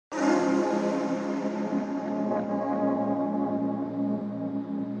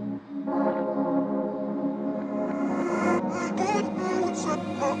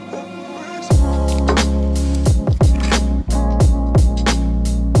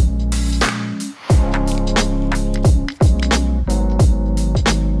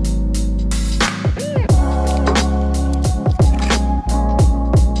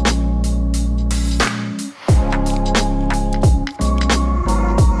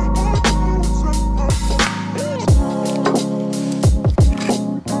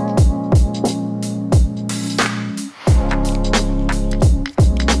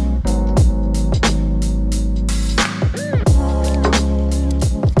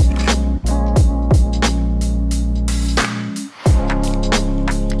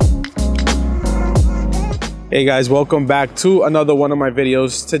Hey guys, welcome back to another one of my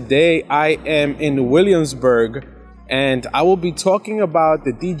videos. Today I am in Williamsburg and I will be talking about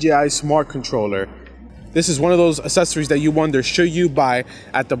the DJI Smart Controller. This is one of those accessories that you wonder, should you buy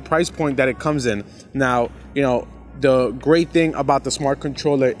at the price point that it comes in? Now, you know, the great thing about the Smart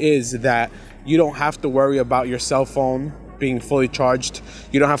Controller is that you don't have to worry about your cell phone being fully charged.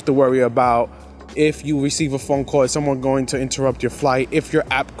 You don't have to worry about if you receive a phone call, is someone going to interrupt your flight? If your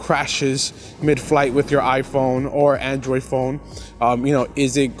app crashes mid-flight with your iPhone or Android phone,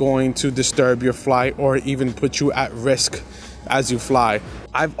 is it going to disturb your flight or even put you at risk as you fly?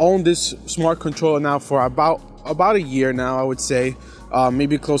 I've owned this Smart Controller now for about a year now, I would say,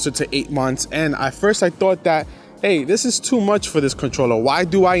 maybe closer to 8 months. And at first I thought that, hey, this is too much for this controller. Why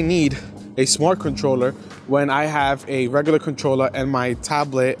do I need a Smart Controller when I have a regular controller and my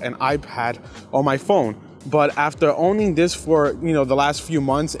tablet and iPad on my phone? But after owning this for the last few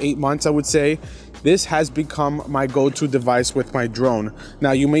months, 8 months I would say, this has become my go-to device with my drone.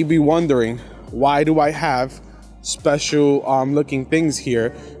 Now you may be wondering, why do I have special looking things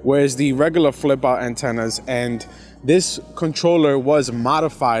here, whereas the regular flip out antennas? And this controller was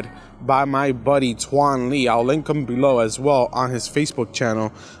modified by my buddy Tuan Lee. I'll link him below as well on his Facebook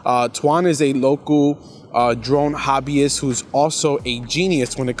channel. Tuan is a local drone hobbyist who's also a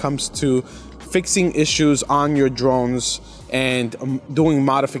genius when it comes to fixing issues on your drones and doing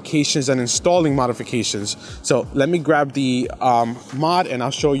modifications and installing modifications. So let me grab the mod and I'll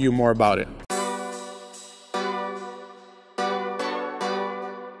show you more about it.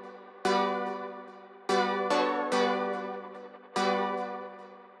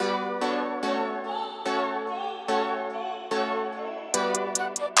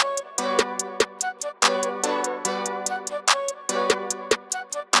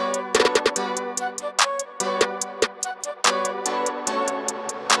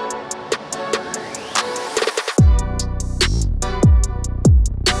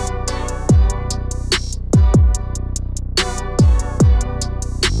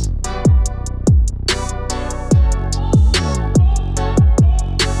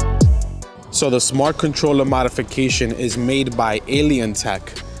 So the Smart Controller modification is made by Alientech.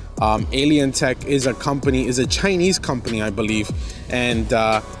 Alientech is a Chinese company, I believe. And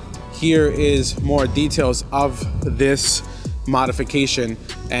here is more details of this modification.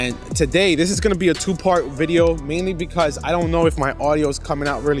 And today, this is gonna be a two-part video, mainly because I don't know if my audio is coming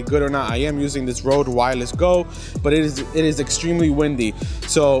out really good or not. I am using this Rode Wireless Go, but it is extremely windy.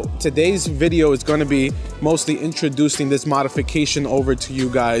 So today's video is gonna be mostly introducing this modification over to you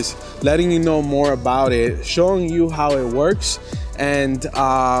guys, letting you know more about it, showing you how it works, and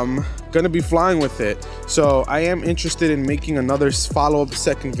gonna be flying with it. So I am interested in making another follow-up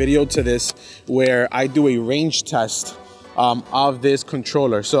second video to this where I do a range test of this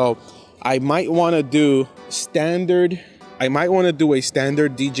controller. So I might want to do a standard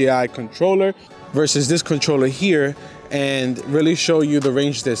DJI controller versus this controller here and really show you the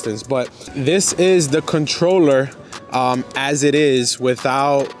range distance. But this is the controller as it is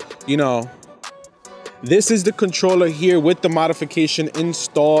without, this is the controller here with the modification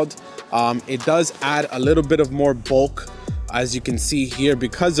installed. It does add a little bit of more bulk, as you can see here,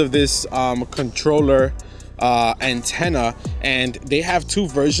 because of this controller antenna. And they have two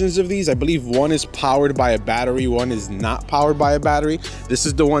versions of these. I believe one is powered by a battery, one is not powered by a battery. This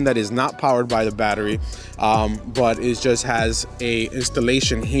is the one that is not powered by the battery, but it just has a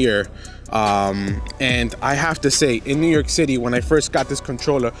installation here. And I have to say, in New York City, when I first got this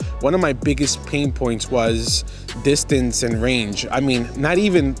controller, one of my biggest pain points was distance and range. I mean, not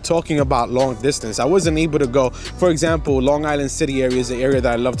even talking about long distance. I wasn't able to go, for example, Long Island City area is the area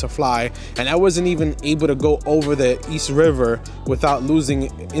that I love to fly, and I wasn't even able to go over the East River without losing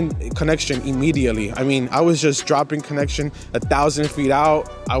connection immediately. I mean, I was just dropping connection 1,000 feet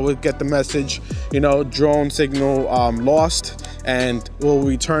out. I would get the message, drone signal lost, and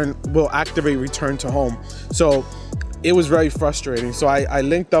will activate return to home. So it was very frustrating. So I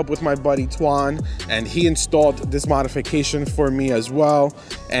linked up with my buddy Tuan, and he installed this modification for me as well.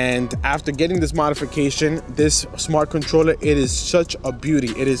 And after getting this modification, this Smart Controller, it is such a beauty.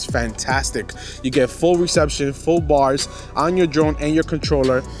 It is fantastic. You get full reception, full bars on your drone and your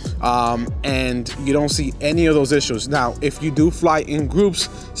controller, and you don't see any of those issues. Now, if you do fly in groups,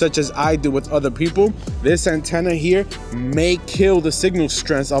 such as I do with other people, this antenna here may kill the signal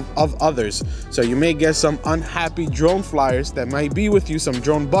strength of others. So you may get some unhappy drone flyers that might be with you, some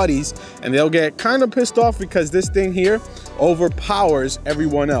drone buddies, and they'll get kind of pissed off because this thing here overpowers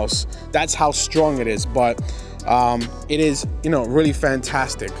everyone else. That's how strong it is. But it is, really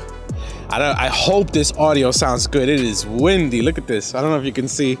fantastic. I hope this audio sounds good. It is windy. Look at this. I don't know if you can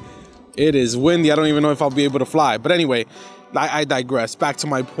see. It is windy. I don't even know if I'll be able to fly. But anyway, I digress. Back to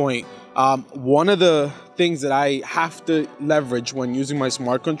my point. One of the things that I have to leverage when using my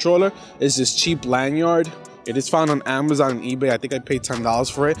smart controller is this cheap lanyard. It is found on Amazon and eBay. I think I paid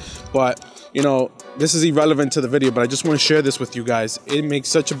 $10 for it. But, you know, this is irrelevant to the video, but I just want to share this with you guys. It makes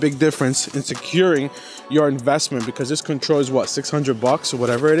such a big difference in securing your investment, because this control is what, $600 or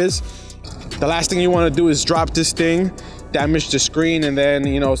whatever it is. The last thing you want to do is drop this thing, damage the screen, and then,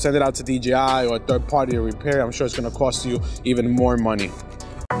 you know, send it out to DJI or a third party to repair. I'm sure it's going to cost you even more money.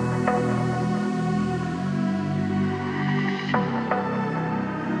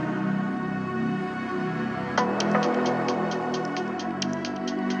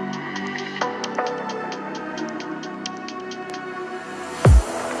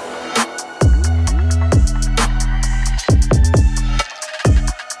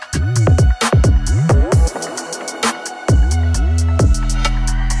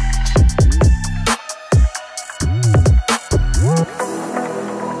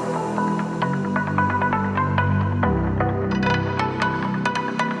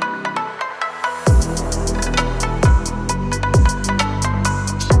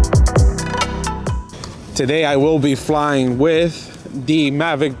 Today I will be flying with the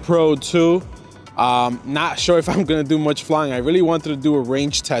Mavic Pro 2. Not sure if I'm gonna do much flying. I really wanted to do a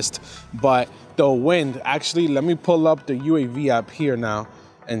range test, but the wind, actually, let me pull up the UAV app here now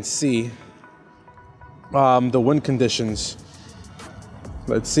and see the wind conditions.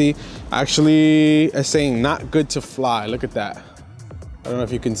 Let's see. Actually, it's saying not good to fly. Look at that. I don't know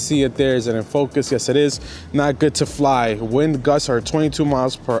if you can see it there. Is it in focus? Yes, it is. Not good to fly. Wind gusts are 22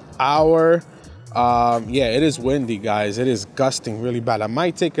 miles per hour. Yeah, it is windy, guys. It is gusting really bad. I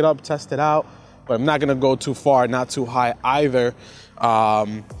might take it up, test it out, but I'm not gonna go too far, not too high either.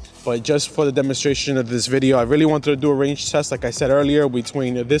 But just for the demonstration of this video, I really wanted to do a range test, like I said earlier,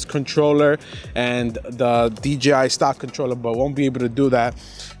 between this controller and the DJI stock controller, but won't be able to do that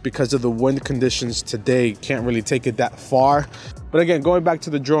because of the wind conditions today. Can't really take it that far. But again, going back to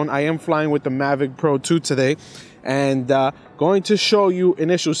the drone, I am flying with the Mavic Pro 2 today, and going to show you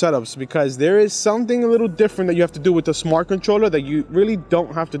initial setups, because there is something a little different that you have to do with the smart controller that you really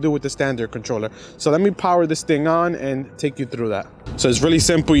don't have to do with the standard controller. So let me power this thing on and take you through that. So it's really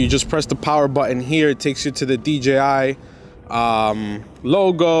simple. You just press the power button here. It takes you to the DJI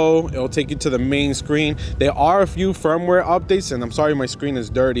logo. It'll take you to the main screen. There are a few firmware updates, and I'm sorry my screen is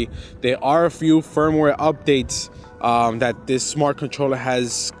dirty. There are a few firmware updates that this smart controller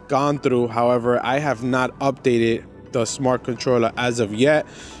has gone through. However, I have not updated the smart controller as of yet.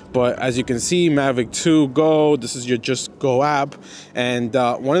 But as you can see, Mavic 2 Go, this is your Just Go app. And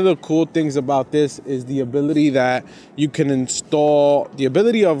one of the cool things about this is the ability that you can install, the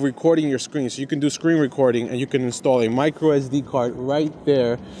ability of recording your screen. So you can do screen recording, and you can install a micro SD card right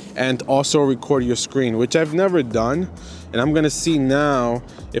there and also record your screen, which I've never done. And I'm gonna see now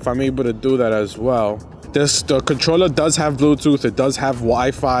if I'm able to do that as well. The controller does have Bluetooth. It does have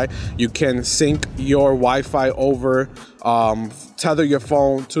Wi-Fi. You can sync your Wi-Fi over, tether your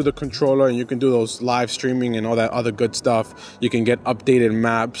phone to the controller, and you can do those live streaming and all that other good stuff. You can get updated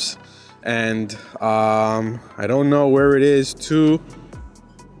maps, and I don't know where it is to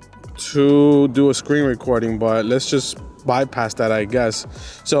do a screen recording, but let's just bypass that, I guess.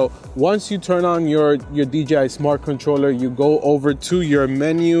 So once you turn on your DJI Smart Controller, you go over to your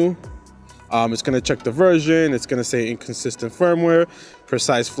menu. It's going to check the version. It's going to say inconsistent firmware,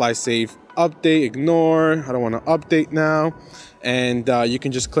 precise fly safe update, ignore. I don't want to update now. And you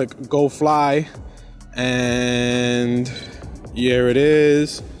can just click go fly. And here it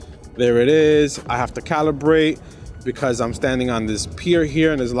is. There it is. I have to calibrate because I'm standing on this pier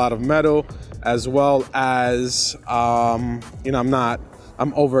here and there's a lot of metal, as well as, you know,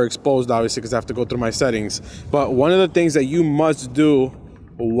 I'm overexposed obviously because I have to go through my settings. But one of the things that you must do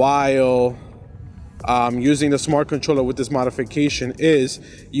while using the smart controller with this modification is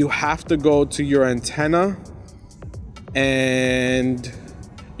you have to go to your antenna, and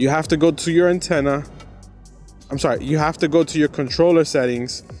you have to go to your antenna. I'm sorry, you have to go to your controller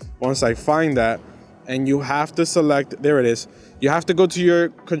settings once I find that, and you have to select, there it is. You have to go to your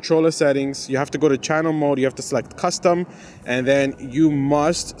controller settings, you have to go to channel mode, you have to select custom, and then you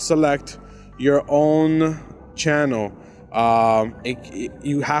must select your own channel.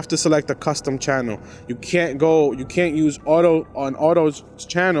 You have to select a custom channel. You can't use auto's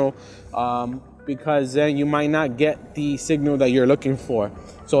channel because then you might not get the signal that you're looking for.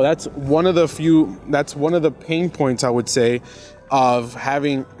 So that's one of the pain points, I would say, of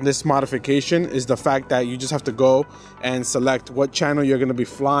having this modification is the fact that you just have to go and select what channel you're going to be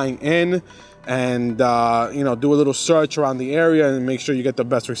flying in, and you know, do a little search around the area and make sure you get the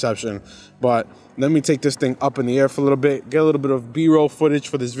best reception. But let me take this thing up in the air for a little bit, get a little bit of B-roll footage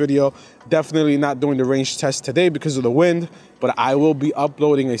for this video. Definitely not doing the range test today because of the wind, but I will be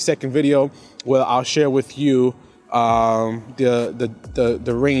uploading a second video where I'll share with you the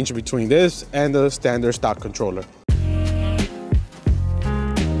range between this and the standard stock controller.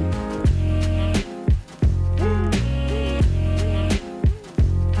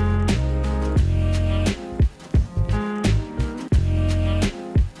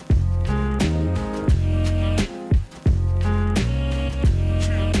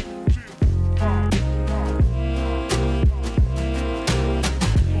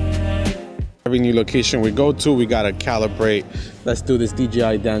 Every new location we go to, we gotta calibrate. Let's do this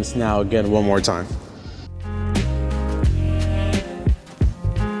DJI dance now again one more time.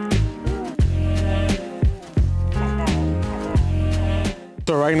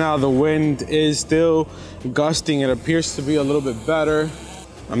 So right now the wind is still gusting. It appears to be a little bit better.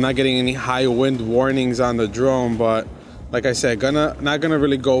 I'm not getting any high wind warnings on the drone, but like I said, not gonna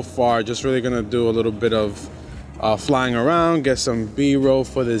really go far, just really gonna do a little bit of flying around, get some B-roll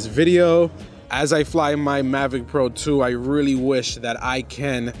for this video. As I fly my Mavic Pro 2, I really wish that I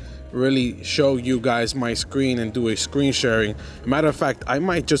can really show you guys my screen and do a screen sharing. Matter of fact, I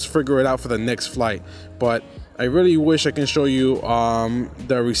might just figure it out for the next flight, but I really wish I can show you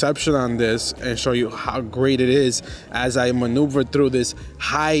the reception on this and show you how great it is as I maneuver through this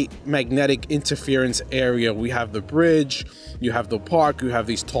high magnetic interference area. We have the bridge, you have the park, you have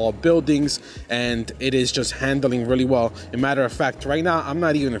these tall buildings, and it is just handling really well. As a matter of fact, right now I'm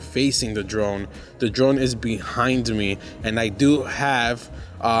not even facing the drone. The drone is behind me, and I do have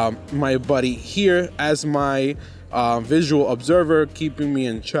my buddy here as my visual observer, keeping me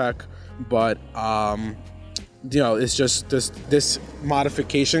in check. But you know, it's just this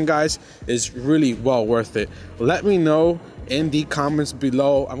modification, guys, is really well worth it. Let me know in the comments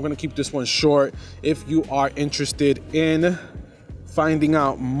below. I'm gonna keep this one short. If you are interested in finding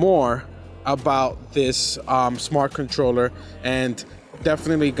out more about this smart controller, and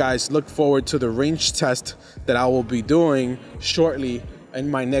definitely, guys, look forward to the range test that I will be doing shortly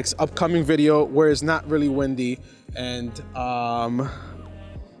in my next upcoming video, where it's not really windy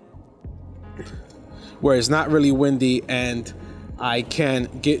and I can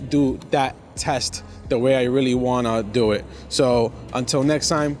do that test the way I really want to do it. So until next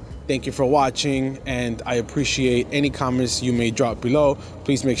time, thank you for watching, and I appreciate any comments you may drop below.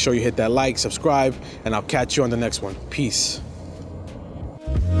 Please make sure you hit that like, subscribe, and I'll catch you on the next one. Peace.